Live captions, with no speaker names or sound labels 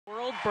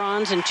gold,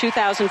 bronze in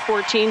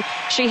 2014.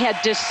 She had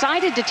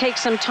decided to take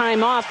some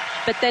time off,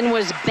 but then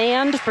was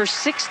banned for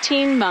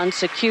 16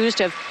 months,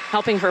 accused of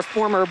helping her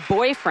former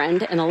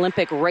boyfriend, an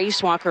Olympic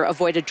race walker,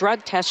 avoid a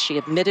drug test. She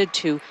admitted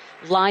to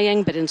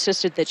lying, but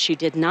insisted that she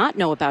did not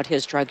know about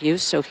his drug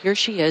use. So here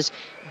she is,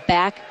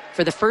 back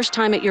for the first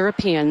time at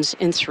Europeans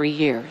in 3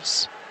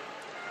 years.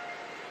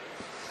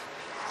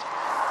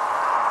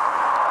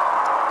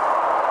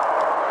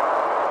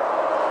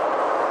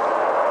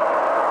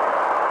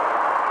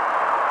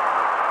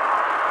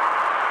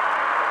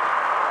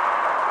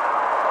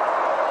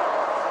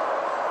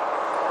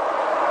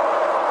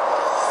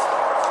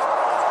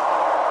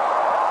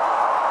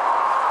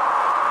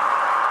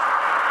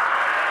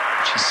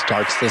 She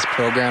starts this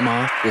program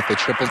off with a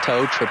triple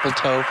toe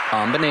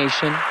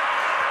combination.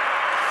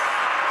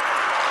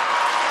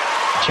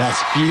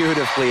 Just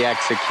beautifully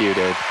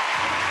executed.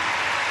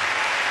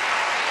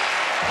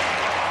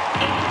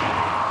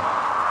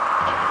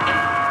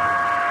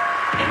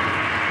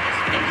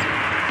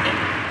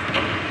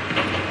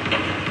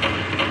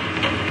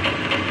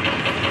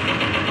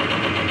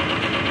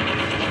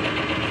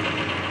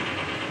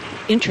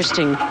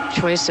 Interesting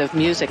choice of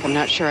music. I'm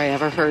not sure I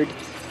ever heard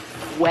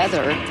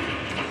Weather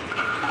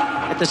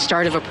at the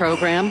start of a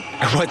program.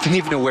 I wasn't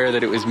even aware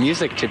that it was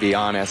music, to be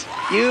honest.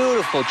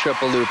 Beautiful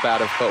triple loop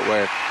out of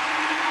footwork.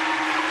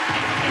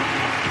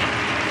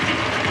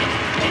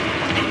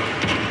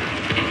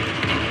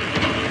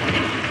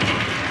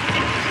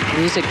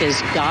 Music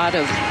is God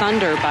of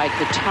Thunder by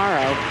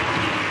Guitarro.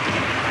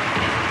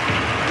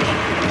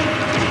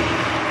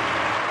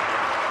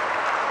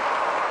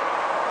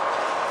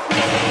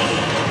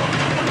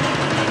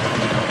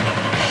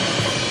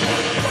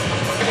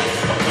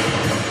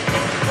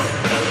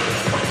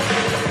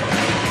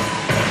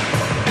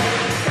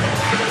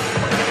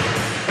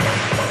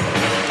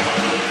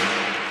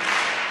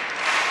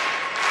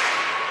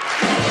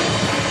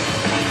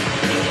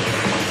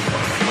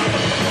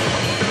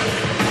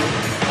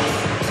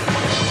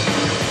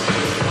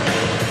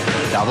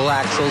 Double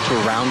axel to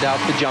round out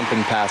the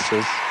jumping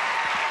passes.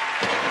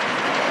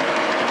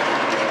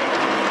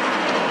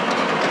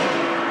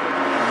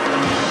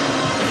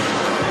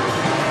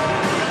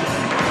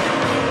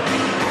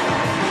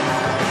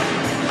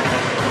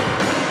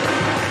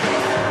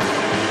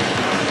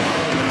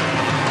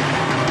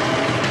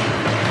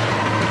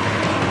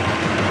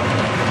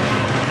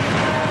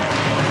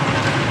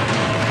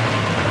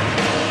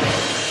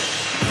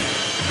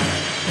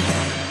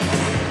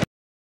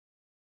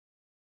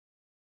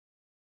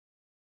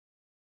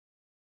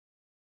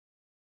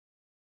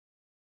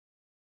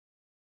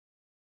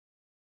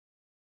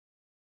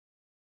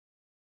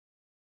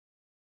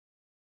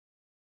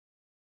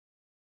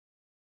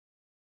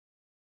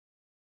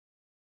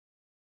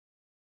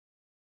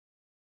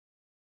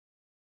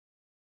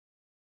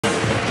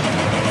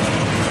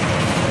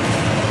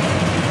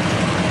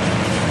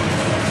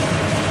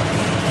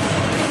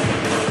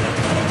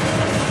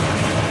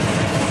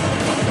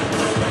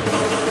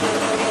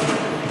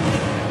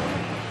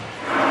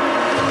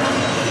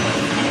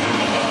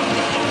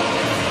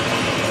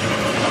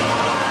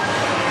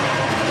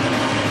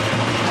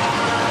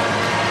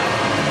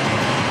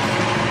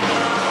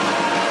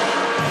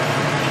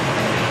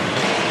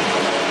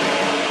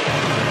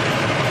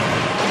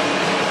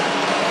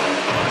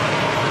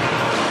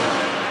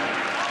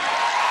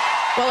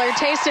 Well, her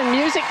taste in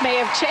music may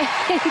have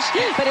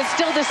changed, but it's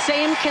still the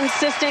same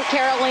consistent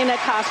Carolina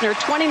Kostner,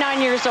 29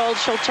 years old.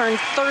 She'll turn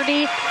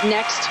 30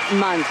 next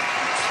month.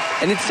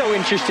 And it's so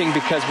interesting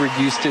because we're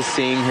used to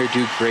seeing her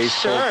do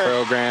graceful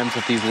programs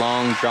with these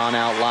long,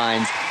 drawn-out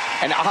lines,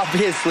 and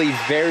obviously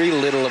very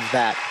little of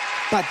that.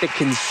 But the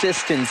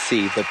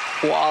consistency, the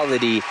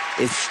quality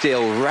is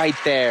still right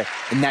there,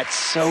 and that's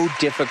so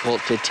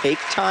difficult to take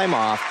time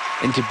off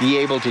and to be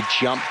able to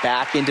jump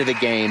back into the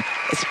game,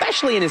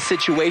 especially in a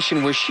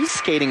situation where she's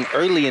skating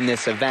early in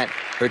this event.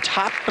 Her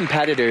top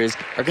competitors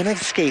are going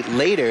to skate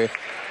later,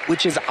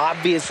 which is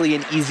obviously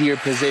an easier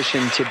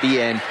position to be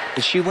in.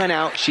 But she went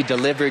out, she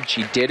delivered,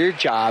 she did her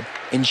job,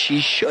 and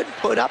she should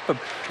put up a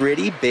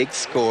pretty big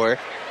score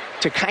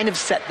to kind of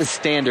set the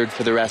standard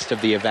for the rest of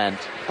the event.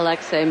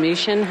 Alexei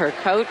Mishin, her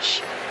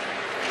coach,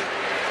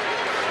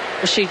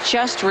 she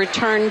just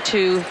returned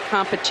to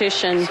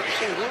competition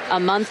a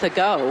month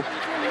ago.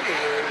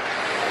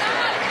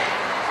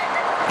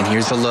 And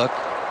here's a look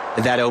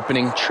at that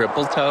opening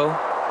triple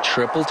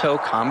toe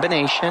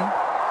combination.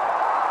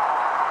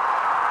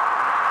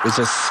 It was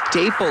a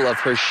staple of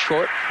her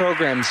short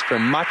programs for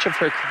much of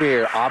her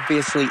career.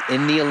 Obviously,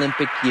 in the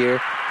Olympic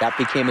year, that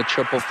became a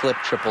triple flip,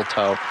 triple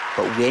toe.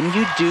 But when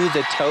you do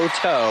the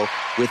toe-toe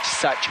with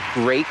such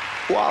great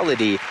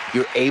quality,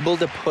 you're able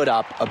to put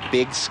up a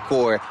big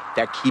score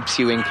that keeps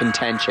you in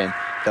contention.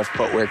 The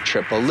footwork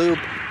triple loop,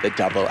 the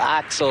double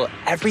axel,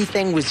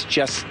 everything was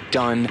just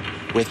done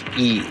with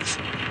ease.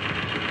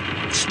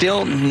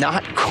 Still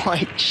not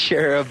quite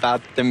sure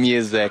about the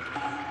music.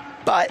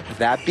 But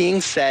that being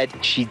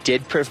said, she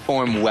did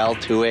perform well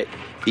to it.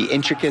 The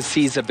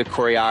intricacies of the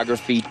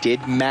choreography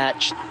did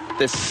match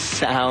the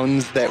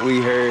sounds that we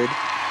heard.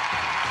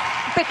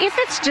 But if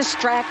it's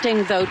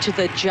distracting, though, to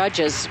the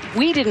judges,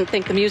 we didn't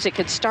think the music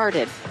had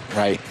started.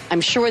 Right.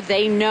 I'm sure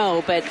they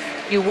know, but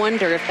you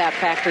wonder if that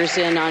factors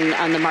in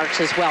on the marks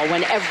as well,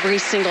 when every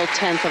single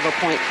tenth of a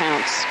point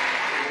counts.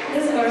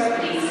 The scores,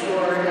 please,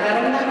 for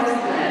Carolina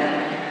Kostner.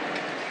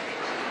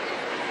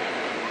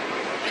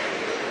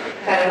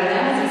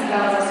 Carolina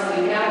získala za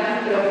svůj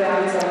krátký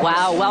program.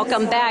 Wow,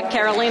 welcome back,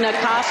 Carolina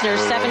Kostner,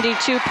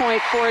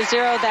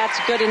 72.40. That's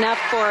good enough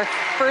for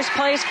first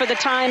place for the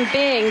time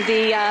being.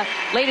 The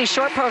ladies'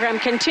 short program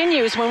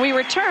continues when we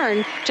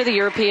return to the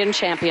European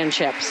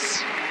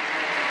Championships.